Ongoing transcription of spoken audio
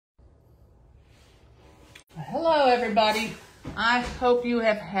Hello everybody. I hope you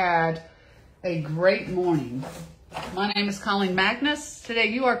have had a great morning. My name is Colleen Magnus. Today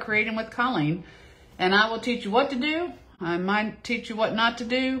you are creating with Colleen, and I will teach you what to do. I might teach you what not to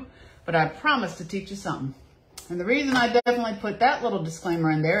do, but I promise to teach you something. And the reason I definitely put that little disclaimer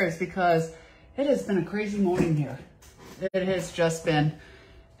in there is because it has been a crazy morning here. It has just been,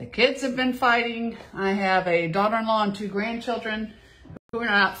 the kids have been fighting. I have a daughter-in-law and two grandchildren who are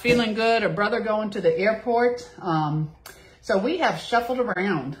not feeling good, a brother going to the airport. So we have shuffled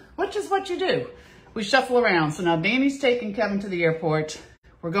around, which is what you do. We shuffle around. So now Danny's taking Kevin to the airport.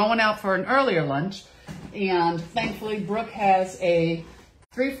 We're going out for an earlier lunch. And thankfully Brooke has a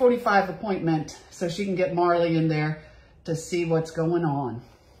 3:45 appointment so she can get Marley in there to see what's going on.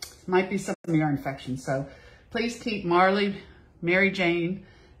 Might be some ear infection. So please keep Marley, Mary Jane,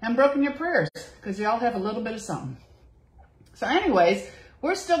 and Brooke in your prayers because y'all have a little bit of something. So anyways,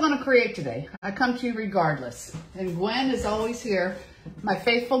 we're still going to create today. I come to you regardless. And Gwen is always here. My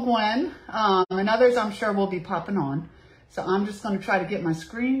faithful Gwen. And others I'm sure will be popping on. So I'm just going to try to get my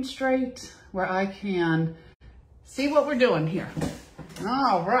screen straight where I can see what we're doing here.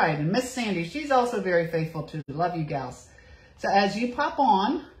 All right. And Miss Sandy, she's also very faithful too. Love you gals. So as you pop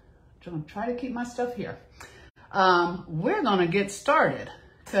on, I'm going to try to keep my stuff here. We're going to get started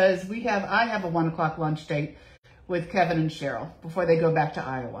because I have a 1 o'clock lunch date with Kevin and Cheryl before they go back to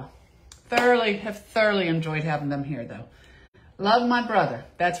Iowa. Have thoroughly enjoyed having them here though. Love my brother,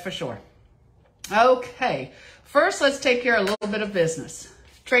 that's for sure. Okay, first let's take care of a little bit of business.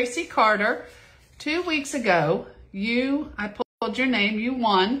 Tracy Carter, 2 weeks ago, I pulled your name, you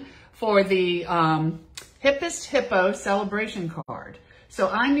won for the Hippest Hippo celebration card. So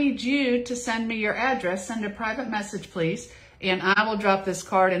I need you to send me your address, send a private message please, and I will drop this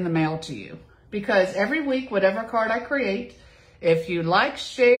card in the mail to you. Because every week, whatever card I create, if you like,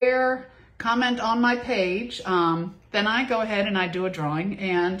 share, comment on my page, then I go ahead and I do a drawing,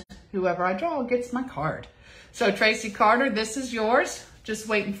 and whoever I draw gets my card. So Tracy Carter, this is yours, just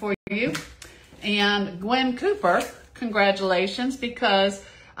waiting for you. And Gwen Cooper, congratulations, because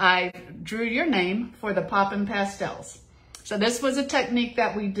I drew your name for the Poppin' Pastels. So this was a technique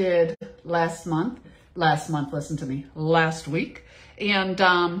that we did last week. And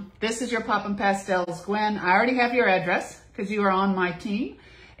this is your Poppin' Pastels, Gwen. I already have your address because you are on my team.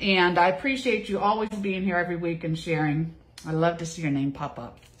 And I appreciate you always being here every week and sharing. I love to see your name pop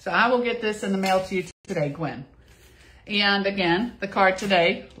up. So I will get this in the mail to you today, Gwen. And again, the card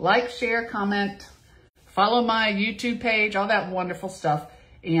today, like, share, comment, follow my YouTube page, all that wonderful stuff.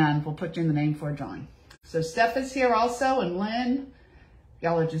 And we'll put you in the name for a drawing. So Steph is here also, and Lynn.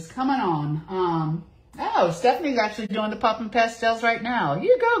 Y'all are just coming on. Oh, Stephanie's actually doing the Poppin' Pastels right now.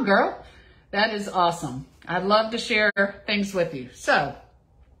 You go, girl. That is awesome. I'd love to share things with you. So,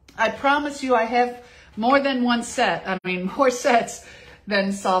 I promise you I have more than one set. More sets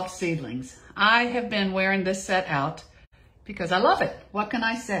than soft seedlings. I have been wearing this set out because I love it. What can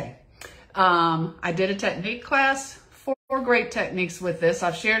I say? I did a technique class, 4 great techniques with this.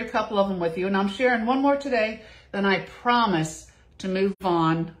 I've shared a couple of them with you, and I'm sharing one more today. Then I promise to move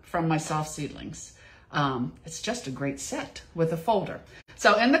on from my soft seedlings. It's just a great set with a folder.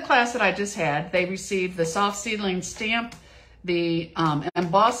 So in the class that I just had, they received the soft seedling stamp, the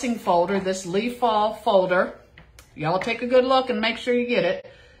embossing folder, this leaf fall folder. Y'all take a good look and make sure you get it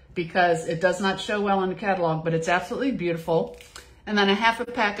because it does not show well in the catalog, but it's absolutely beautiful. And then a half a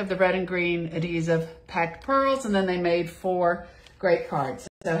pack of the red and green adhesive packed pearls, and then they made 4 great cards.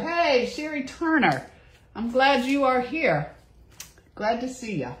 So hey, Sherry Turner, I'm glad you are here. Glad to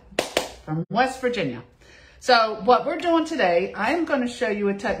see you. From West Virginia. So what we're doing today, I am going to show you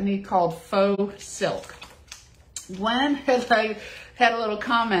a technique called Faux Silk. Gwen had a little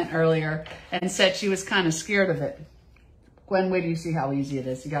comment earlier and said she was kind of scared of it. Gwen, wait till you see how easy it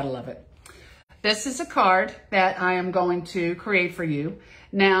is. You got to love it. This is a card that I am going to create for you.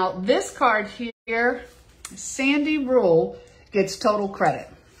 Now, this card here, Sandi Rule gets total credit.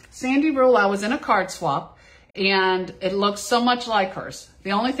 Sandi Rule, I was in a card swap, and it looks so much like hers.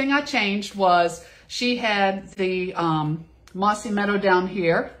 The only thing I changed was she had the Mossy Meadow down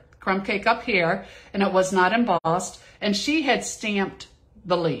here, crumb cake up here, and it was not embossed. And she had stamped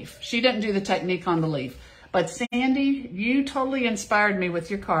the leaf. She didn't do the technique on the leaf. But Sandy, you totally inspired me with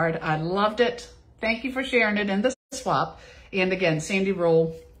your card. I loved it. Thank you for sharing it in the swap. And again, Sandi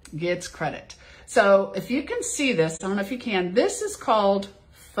Rule gets credit. So if you can see this, I don't know if you can, this is called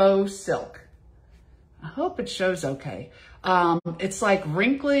Faux Silk. I hope it shows okay. It's like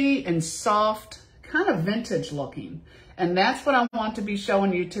wrinkly and soft, kind of vintage looking. And that's what I want to be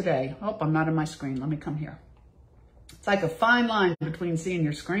showing you today. Oh, I'm not on my screen. Let me come here. It's like a fine line between seeing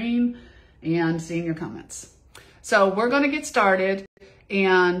your screen and seeing your comments. So we're going to get started,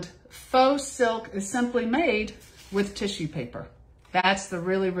 and faux silk is simply made with tissue paper. That's the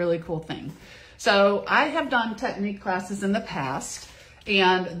really, really cool thing. So I have done technique classes in the past,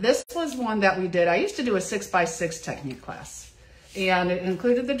 and this was one that we did. I used to do a 6x6 technique class, and it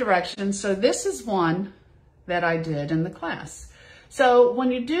included the directions. So this is one that I did in the class. So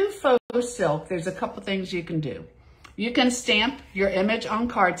when you do faux silk, there's a couple things you can do. You can stamp your image on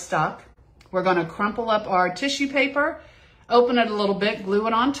cardstock. We're going to crumple up our tissue paper, open it a little bit, glue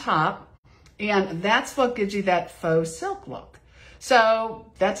it on top, and that's what gives you that faux silk look. So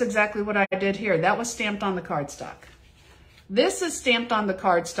that's exactly what I did here. That was stamped on the cardstock. This is stamped on the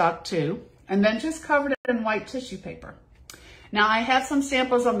cardstock too, and then just covered it in white tissue paper. Now I have some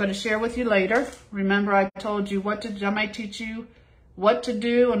samples I'm going to share with you later. Remember I told you I might teach you what to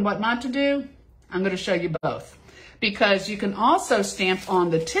do and what not to do. I'm going to show you both, because you can also stamp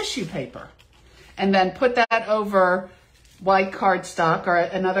on the tissue paper and then put that over white cardstock or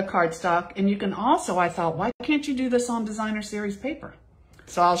another cardstock. And you can also, I thought, why can't you do this on designer series paper?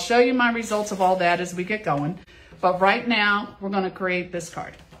 So I'll show you my results of all that as we get going. But right now, we're going to create this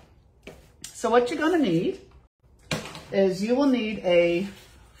card. So what you're going to need is you will need a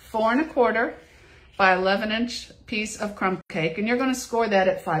 4 1/4 by 11-inch piece of crumb cake, and you're going to score that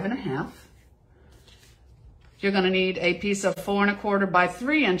at 5.5. You're going to need a piece of 4 1/4 by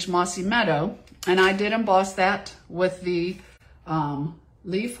 3-inch mossy meadow, and I did emboss that with the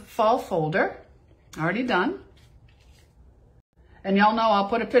leaf fall folder, already done. And y'all know I'll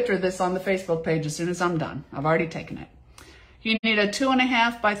put a picture of this on the Facebook page as soon as I'm done. I've already taken it. You need a 2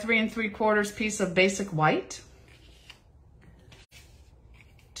 1/2 by 3 3/4 piece of basic white,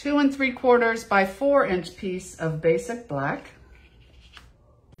 2 3/4 by 4-inch piece of basic black,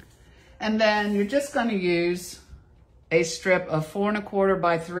 and then you're just going to use a strip of 4 1/4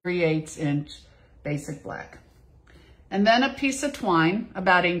 by 3/8 inch basic black. And then a piece of twine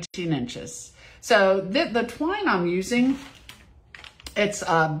about 18 inches. So the twine I'm using, it's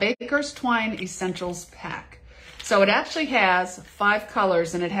a Baker's Twine Essentials pack. So it actually has 5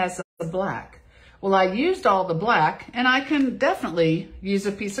 colors and it has the black. Well, I used all the black, and I can definitely use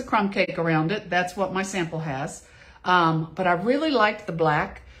a piece of crumb cake around it. That's what my sample has. But I really liked the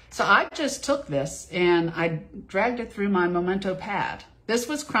black. So I just took this and I dragged it through my Memento pad. This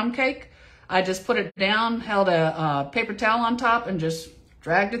was crumb cake. I just put it down, held a paper towel on top, and just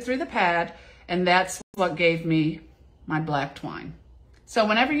dragged it through the pad. And that's what gave me my black twine. So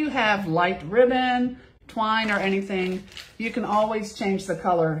whenever you have light ribbon, twine, or anything, you can always change the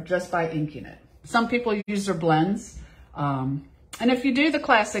color just by inking it. Some people use their blends. And if you do the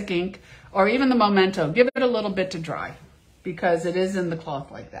classic ink or even the Memento, give it a little bit to dry, because it is in the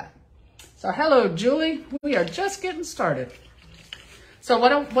cloth like that. So hello, Julie. We are just getting started. So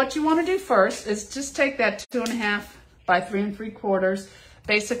what you want to do first is just take that 2 1/2 by 3 3/4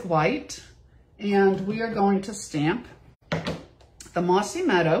 basic white, and we are going to stamp the mossy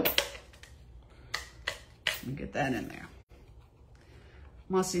meadow. Let me get that in there.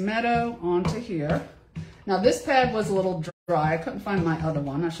 Mossy meadow onto here. Now this pad was a little dry. I couldn't find my other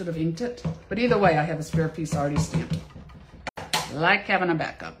one. I should have inked it. But either way, I have a spare piece already stamped. Like having a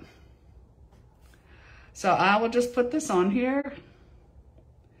backup. So I will just put this on here.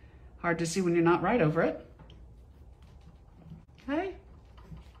 Hard to see when you're not right over it. Okay.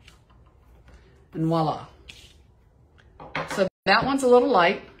 And voila. So that one's a little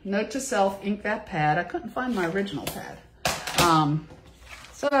light. Note to self, ink that pad. I couldn't find my original pad.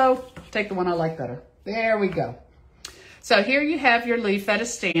 So take the one I like better. There we go. So here you have your leaf that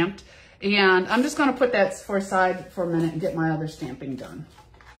is stamped. And I'm just going to put that aside for a minute and get my other stamping done.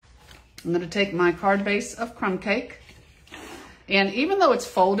 I'm going to take my card base of crumb cake. And even though it's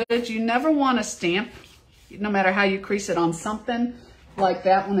folded, you never want to stamp, no matter how you crease it, on something like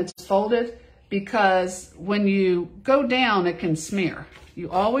that when it's folded, because when you go down, it can smear.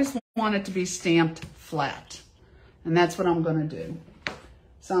 You always want it to be stamped flat. And that's what I'm going to do.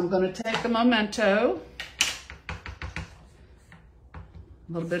 So I'm going to take the Memento, a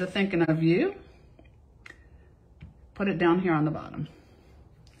little bit of thinking of you, put it down here on the bottom.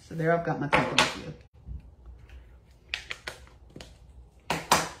 So there I've got my thinking of you.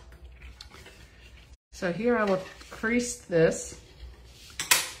 So here I will crease this,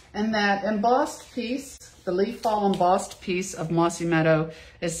 and that embossed piece, the leaf fall embossed piece of Mossy Meadow,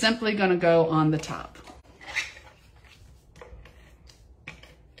 is simply going to go on the top.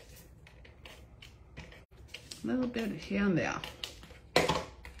 A little bit here and there. So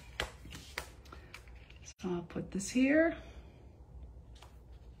I'll put this here.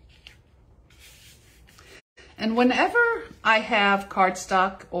 And whenever I have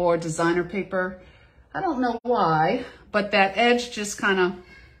cardstock or designer paper, I don't know why, but that edge just kind of,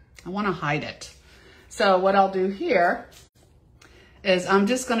 I want to hide it. So what I'll do here is I'm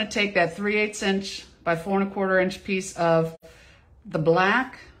just going to take that 3/8 inch by 4 1/4 inch piece of the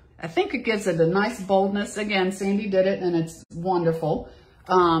black. I think it gives it a nice boldness. Again, Sandi did it and it's wonderful.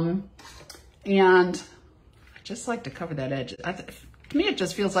 And I just like to cover that edge. To me, it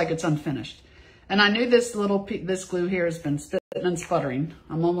just feels like it's unfinished. And I knew this this glue here has been spitting and sputtering.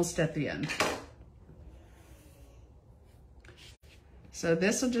 I'm almost at the end. So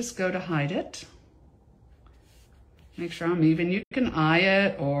this will just go to hide it. Make sure I'm even. You can eye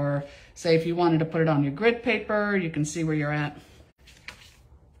it, or say if you wanted to put it on your grid paper, you can see where you're at.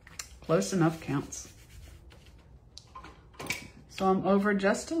 Close enough counts. So I'm over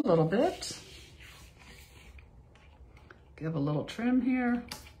just a little bit. Give a little trim here.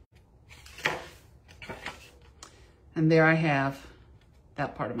 And there I have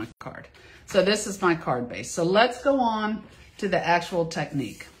that part of my card. So this is my card base. So let's go on to the actual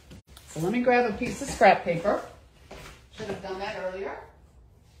technique. So let me grab a piece of scrap paper. Should have done that earlier.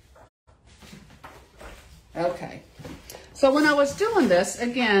 Okay. So when I was doing this,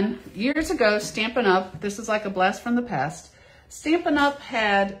 again, years ago, Stampin' Up!, this is like a blast from the past, Stampin' Up!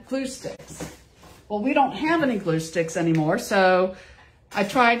 Had glue sticks. Well, we don't have any glue sticks anymore, so I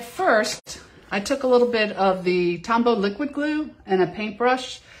tried first, I took a little bit of the Tombow liquid glue and a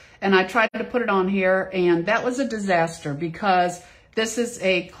paintbrush, and I tried to put it on here, and that was a disaster because this is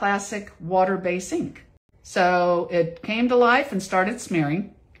a classic water-based ink. So it came to life and started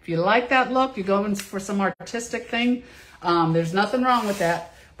smearing. If you like that look, you go in for some artistic thing, there's nothing wrong with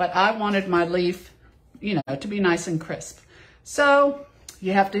that, but I wanted my leaf, you know, to be nice and crisp. So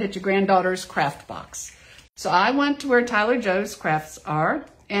you have to hit your granddaughter's craft box. So I went to where Tyler Joe's crafts are,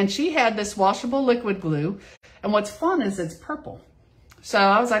 and she had this washable liquid glue. And what's fun is it's purple. So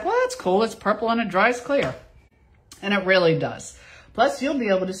I was like, well, that's cool. It's purple and it dries clear. And it really does. Plus, you'll be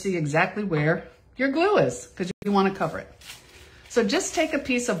able to see exactly where your glue is because you want to cover it. So just take a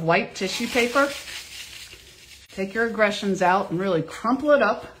piece of white tissue paper, take your aggressions out and really crumple it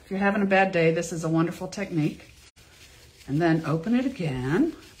up. If you're having a bad day, this is a wonderful technique. And then open it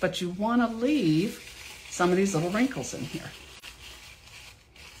again, but you want to leave some of these little wrinkles in here.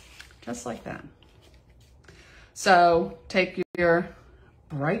 Just like that. So take your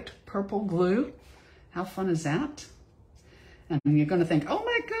bright purple glue. How fun is that? And you're going to think, oh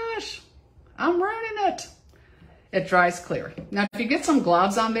my gosh, I'm ruining it. It dries clear. Now, if you get some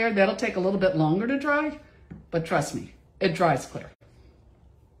globs on there, that'll take a little bit longer to dry, but trust me, it dries clear.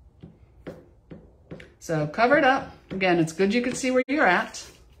 So cover it up. Again, it's good you can see where you're at.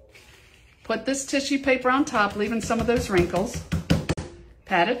 Put this tissue paper on top, leaving some of those wrinkles.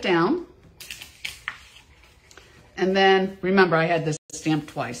 Pat it down. And then, remember, I had this stamped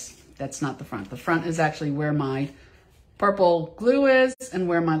twice. That's not the front. The front is actually where my purple glue is and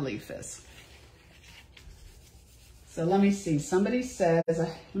where my leaf is. So let me see. Somebody says,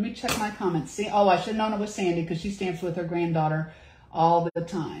 let me check my comments. See, oh, I should have known it was Sandi because she stamps with her granddaughter all the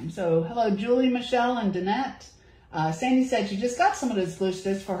time. So hello, Julie, Michelle, and Danette. Sandi said she just got some of those glue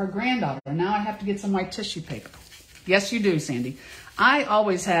sticks for her granddaughter. Now I have to get some white tissue paper. Yes, you do, Sandi. I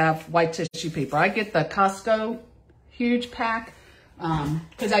always have white tissue paper. I get the Costco huge pack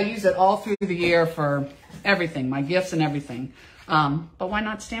because I use it all through the year for everything, my gifts and everything. But why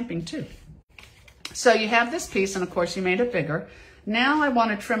not stamping too? So you have this piece, and of course you made it bigger. Now I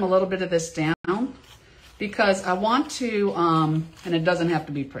want to trim a little bit of this down because I want to, and it doesn't have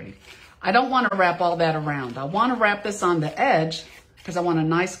to be pretty. I don't want to wrap all that around. I want to wrap this on the edge because I want a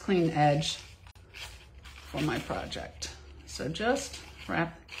nice clean edge for my project. So just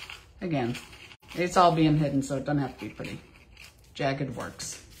wrap, again, it's all being hidden, so it doesn't have to be pretty. Jagged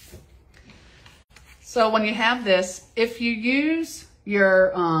works. So when you have this, if you use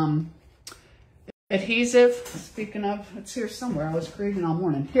your adhesive, speaking of, it's here somewhere, I was creating all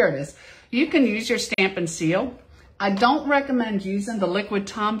morning. Here it is. You can use your stamp and seal. I don't recommend using the liquid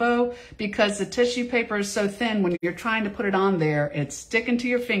Tombow because the tissue paper is so thin when you're trying to put it on there, it's sticking to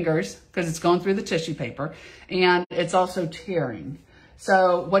your fingers because it's going through the tissue paper, and it's also tearing.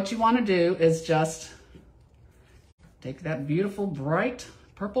 So what you want to do is just take that beautiful bright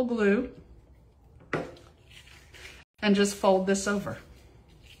purple glue and just fold this over.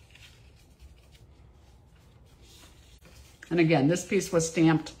 And again, this piece was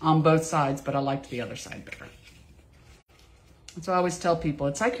stamped on both sides, but I liked the other side better. So I always tell people,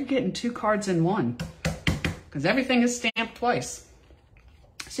 it's like you're getting 2 cards in one because everything is stamped twice.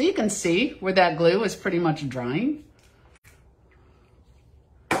 So you can see where that glue is pretty much drying.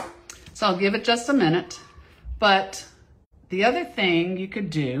 So I'll give it just a minute, but the other thing you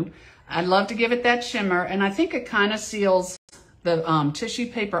could do, I'd love to give it that shimmer, and I think it kind of seals the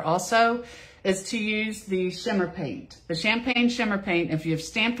tissue paper also, is to use the shimmer paint. The champagne shimmer paint, if you've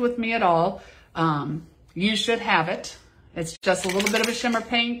stamped with me at all, you should have it. It's just a little bit of a shimmer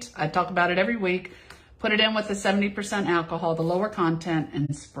paint. I talk about it every week. Put it in with the 70% alcohol, the lower content,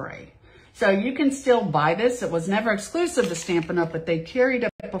 and spray. So you can still buy this. It was never exclusive to Stampin' Up, but they carried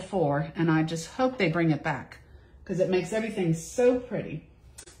it before, and I just hope they bring it back because it makes everything so pretty.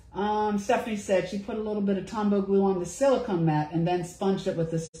 Stephanie said she put a little bit of Tombow glue on the silicone mat and then sponged it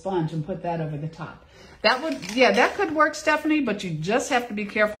with a sponge and put that over the top. That would, yeah, that could work, Stephanie, but you just have to be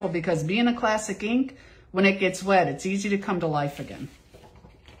careful because being a classic ink, when it gets wet, it's easy to come to life again,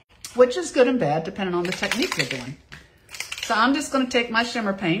 which is good and bad depending on the technique you're doing. So I'm just going to take my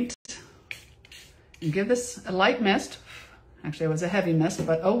shimmer paint and give this a light mist. Actually, it was a heavy mist,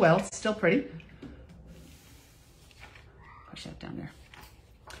 but oh well, it's still pretty. Push that down there.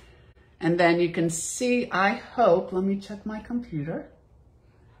 And then you can see, I hope, let me check my computer.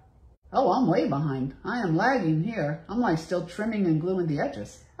 Oh, I'm way behind. I am lagging here. I'm like still trimming and gluing the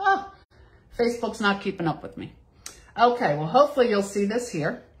edges. Oh, Facebook's not keeping up with me. Okay, well, hopefully you'll see this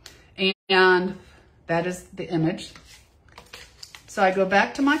here. And that is the image. So I go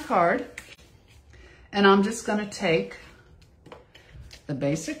back to my card, and I'm just going to take the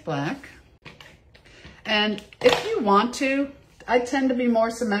basic black. And if you want to, I tend to be more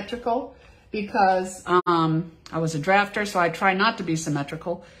symmetrical because I was a drafter, so I try not to be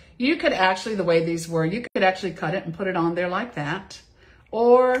symmetrical. You could actually, the way these were, you could actually cut it and put it on there like that.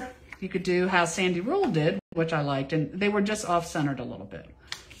 Or you could do how Sandi Rule did, which I liked, and they were just off-centered a little bit.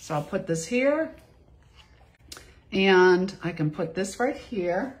 So I'll put this here, and I can put this right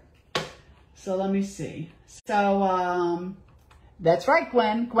here. So let me see. So that's right,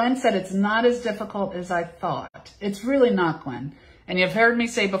 Gwen. Gwen said it's not as difficult as I thought. It's really not, Gwen. And you've heard me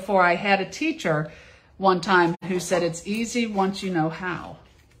say before, I had a teacher one time who said it's easy once you know how.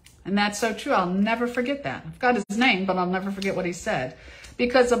 And that's so true. I'll never forget that. I've got his name, but I'll never forget what he said.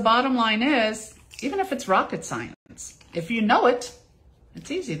 Because the bottom line is, even if it's rocket science, if you know it,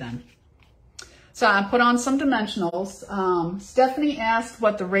 it's easy then. So I put on some dimensionals. Stephanie asked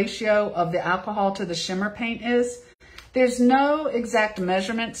what the ratio of the alcohol to the shimmer paint is. There's no exact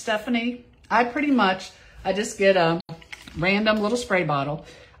measurement, Stephanie. I just get a random little spray bottle.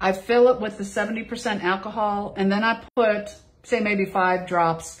 I fill it with the 70% alcohol, and then I put, say, maybe 5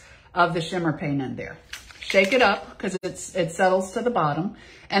 drops of the shimmer paint in there. Shake it up because it settles to the bottom,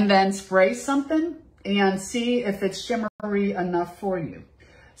 and then spray something and see if it's shimmery enough for you.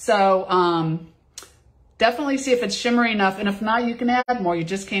 So definitely see if it's shimmery enough, and if not, you can add more. You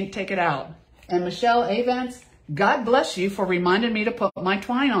just can't take it out. And Michelle Avance, God bless you for reminding me to put my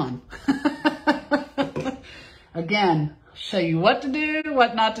twine on. Again, show you what to do,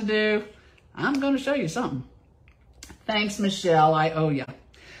 what not to do. I'm going to show you something. Thanks, Michelle. I owe you.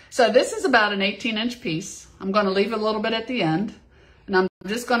 So this is about an 18-inch piece. I'm going to leave a little bit at the end, and I'm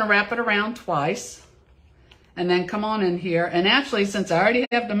just going to wrap it around twice and then come on in here. And actually, since I already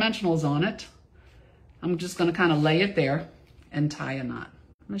have dimensionals on it, I'm just going to kind of lay it there and tie a knot.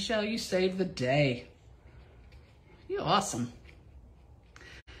 Michelle, you saved the day. You're awesome.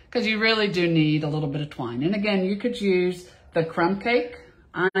 Because you really do need a little bit of twine. And again, you could use the crumb cake.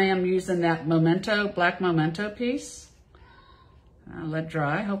 I am using that Memento, black Memento piece. Let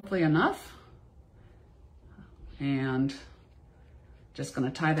dry, hopefully enough. And just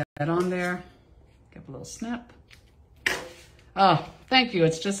going to tie that on there. Give a little snip. Oh, thank you.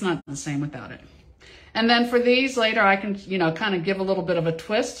 It's just not the same without it. And then for these later, I can, kind of give a little bit of a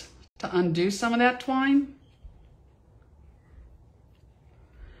twist to undo some of that twine.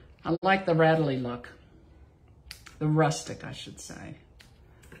 I like the rattly look. The rustic, I should say.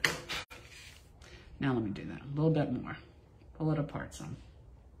 Now let me do that a little bit more. Pull it apart some.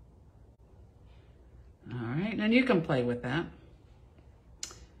 All right, and you can play with that.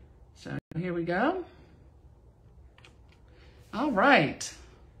 So here we go. All right.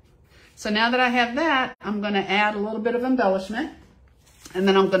 So now that I have that, I'm going to add a little bit of embellishment. And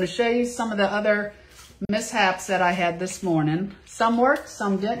then I'm going to show you some of the other mishaps that I had this morning. Some worked,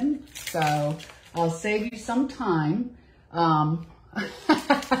 some didn't. So I'll save you some time. I'll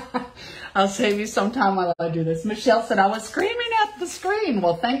save you some time while I do this. Michelle said I was screaming at the screen.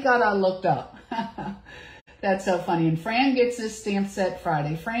 Well, thank God I looked up. That's so funny. And Fran gets this stamp set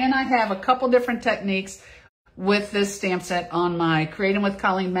Friday. Fran, I have a couple different techniques with this stamp set on my Creating with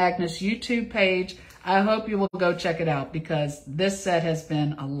Colleen Magnus YouTube page. I hope you will go check it out because this set has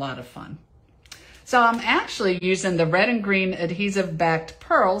been a lot of fun. So I'm actually using the red and green adhesive backed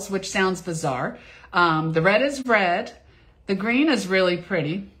pearls, which sounds bizarre. The red is red. The green is really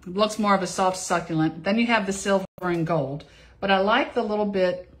pretty. It looks more of a soft succulent. Then you have the silver and gold. But I like the little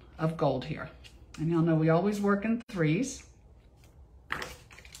bit of gold here. And y'all know we always work in threes.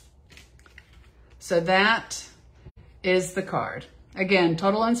 So that is the card. Again,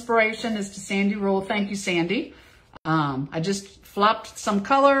 total inspiration is to Sandi Rule. Thank you, Sandi. I just flopped some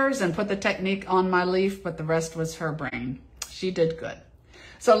colors and put the technique on my leaf, but the rest was her brain. She did good.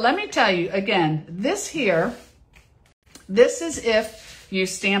 So let me tell you, again, this here, this is if you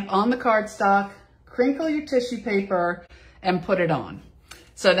stamp on the cardstock, crinkle your tissue paper, and put it on.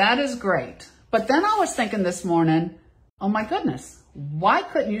 So that is great. But then I was thinking this morning, oh my goodness, why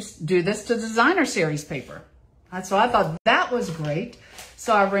couldn't you do this to designer series paper? So I thought that was great.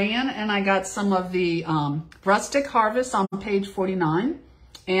 So I ran and I got some of the Rustic Harvest on page 49.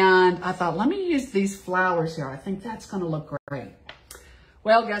 And I thought, let me use these flowers here. I think that's going to look great.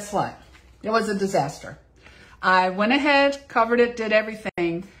 Well, guess what? It was a disaster. I went ahead, covered it, did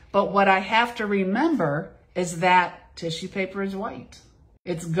everything. But what I have to remember is that tissue paper is white.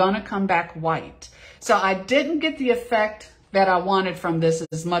 It's going to come back white. So I didn't get the effect that I wanted from this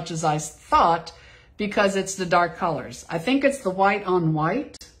as much as I thought, because it's the dark colors. I think it's the white on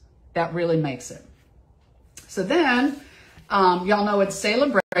white that really makes it. So then, y'all know it's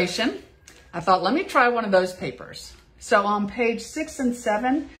Celebration. I thought, let me try one of those papers. So on page 6 and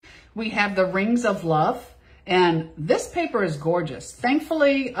 7, we have the Rings of Love. And this paper is gorgeous.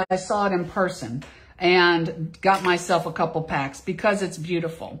 Thankfully, I saw it in person and got myself a couple packs because it's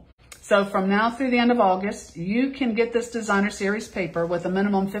beautiful. So from now through the end of August, you can get this designer series paper with a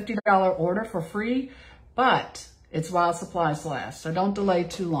minimum $50 order for free, but it's while supplies last, so don't delay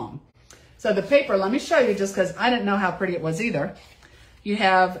too long. So the paper, let me show you just because I didn't know how pretty it was either. You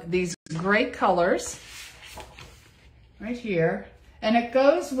have these great colors right here, and it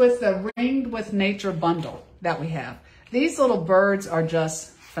goes with the Ringed with Nature bundle that we have. These little birds are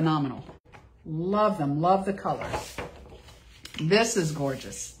just phenomenal. Love them, love the colors. This is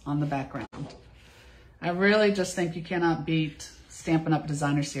gorgeous on the background. I really just think you cannot beat Stampin' Up!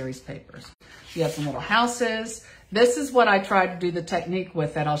 Designer Series papers. You have some little houses. This is what I tried to do the technique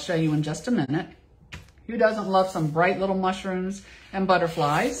with that I'll show you in just a minute. Who doesn't love some bright little mushrooms and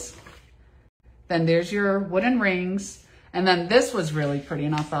butterflies? Then there's your wooden rings. And then this was really pretty,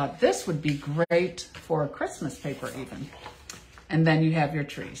 and I thought this would be great for a Christmas paper even. And then you have your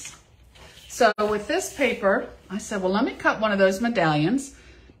trees. So with this paper, I said, well, let me cut one of those medallions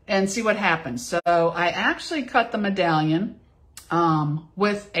and see what happens. So I actually cut the medallion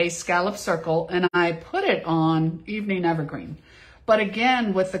with a scallop circle, and I put it on Evening Evergreen. But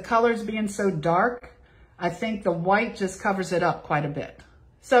again, with the colors being so dark, I think the white just covers it up quite a bit.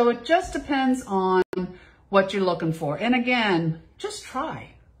 So it just depends on what you're looking for. And again, just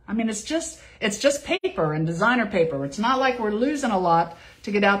try. I mean, it's just paper and designer paper. It's not like we're losing a lot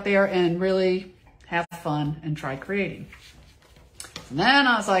to get out there and really have fun and try creating. And then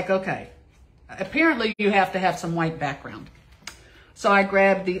I was like, okay, apparently you have to have some white background. So I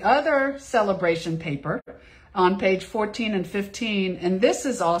grabbed the other Celebration paper on page 14 and 15, and this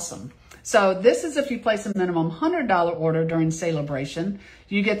is awesome. So this is if you place a minimum $100 order during Celebration.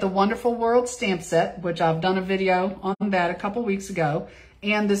 You get the Wonderful World stamp set, which I've done a video on that a couple weeks ago,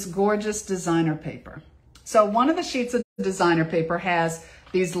 and this gorgeous designer paper. So one of the sheets of designer paper has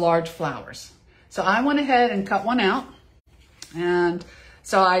these large flowers. So I went ahead and cut one out. And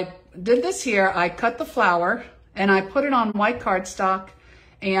so I did this here. I cut the flower and I put it on white cardstock,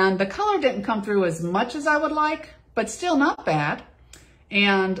 and the color didn't come through as much as I would like, but still not bad.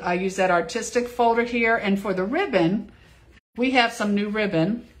 And I use that artistic folder here. And for the ribbon, we have some new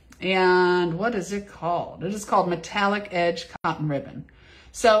ribbon. And what is it called? It is called Metallic Edge Cotton Ribbon.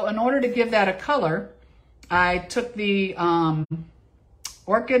 So in order to give that a color, I took the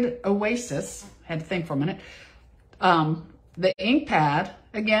Orchid Oasis, had to think for a minute, the ink pad.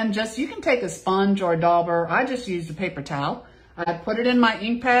 Again, just you can take a sponge or a dauber. I just used a paper towel. I put it in my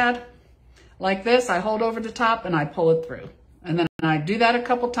ink pad like this. I hold over the top and I pull it through. And then I do that a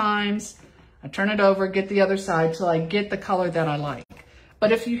couple times. I turn it over, get the other side till I get the color that I like.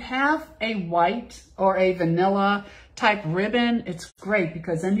 But if you have a white or a vanilla type ribbon, it's great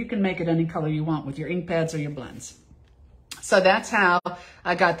because then you can make it any color you want with your ink pads or your blends. So that's how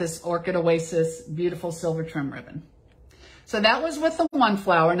I got this Orchid Oasis beautiful silver trim ribbon. So that was with the one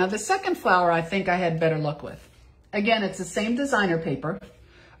flower. Now the second flower I think I had better luck with. Again, it's the same designer paper,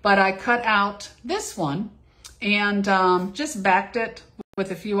 but I cut out this one and just backed it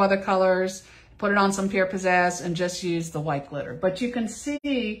with a few other colors, put it on some Pierre Pizzazz, and just used the white glitter. But you can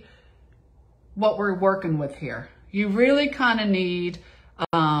see what we're working with here. You really kind of need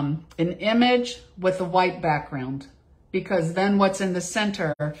an image with a white background because then what's in the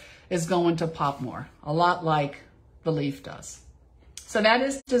center is going to pop more, a lot like the leaf does. So that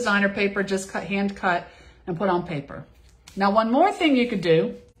is designer paper, just hand cut and put on paper. Now, one more thing you could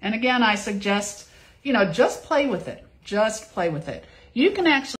do, and again, I suggest, you know, just play with it. Just play with it. You can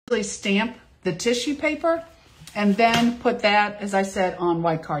actually stamp the tissue paper and then put that, as I said, on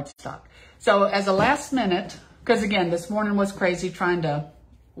white cardstock. So as a last minute, because again, this morning was crazy trying to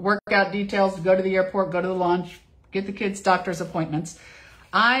work out details, go to the airport, go to the lunch, get the kids' doctor's appointments.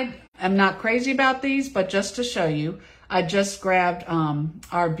 I am not crazy about these, but just to show you, I just grabbed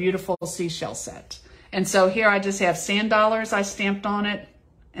our beautiful seashell set. And so here I just have sand dollars I stamped on it.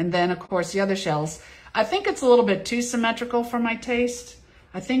 And then, of course, the other shells. I think it's a little bit too symmetrical for my taste.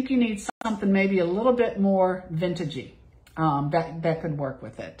 I think you need something maybe a little bit more vintagey that could work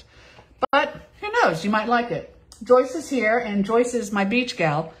with it. But who knows? You might like it. Joyce is here, and Joyce is my beach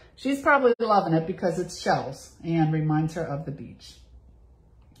gal. She's probably loving it because it's shells and reminds her of the beach.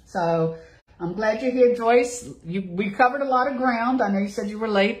 So I'm glad you're here, Joyce. We covered a lot of ground. I know you said you were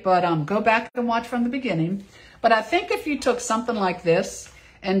late, but go back and watch from the beginning. But I think if you took something like this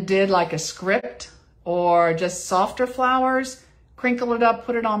and did like a script or just softer flowers, crinkle it up,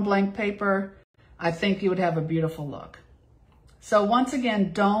 put it on blank paper, I think you would have a beautiful look. So once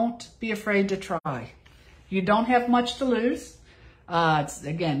again, don't be afraid to try. You don't have much to lose. It's,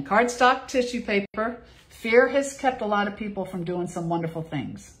 again, cardstock, tissue paper. Fear has kept a lot of people from doing some wonderful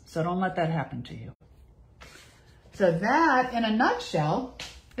things. So don't let that happen to you. So that, in a nutshell,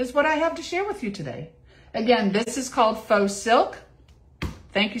 is what I have to share with you today. Again, this is called Faux Silk.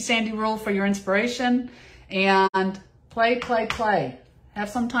 Thank you, Sandi Rule, for your inspiration. And play, play, play. Have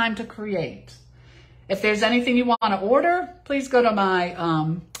some time to create. If there's anything you want to order, please go to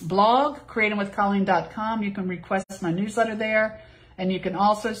my blog, creatingwithcolleen.com. You can request my newsletter there. And you can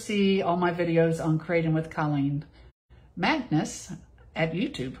also see all my videos on Creating with Colleen Magnus at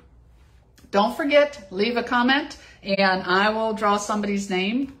YouTube. Don't forget, leave a comment, and I will draw somebody's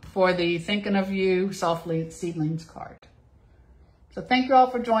name for the Thinking of You Softly Seedlings card. So thank you all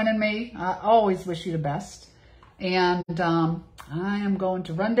for joining me. I always wish you the best. And I am going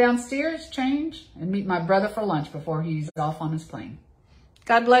to run downstairs, change, and meet my brother for lunch before he's off on his plane.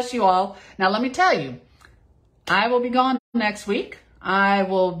 God bless you all. Now, let me tell you, I will be gone next week. I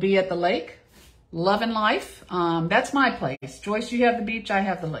will be at the lake, loving life. That's my place. Joyce, you have the beach, I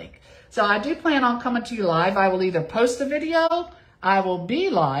have the lake. So I do plan on coming to you live. I will either post a video, I will be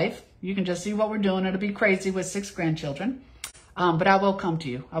live. You can just see what we're doing. It'll be crazy with 6 grandchildren. But I will come to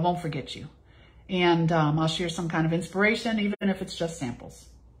you. I won't forget you. And I'll share some kind of inspiration, even if it's just samples.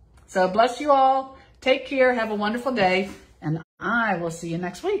 So bless you all. Take care. Have a wonderful day. And I will see you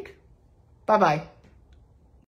next week. Bye-bye.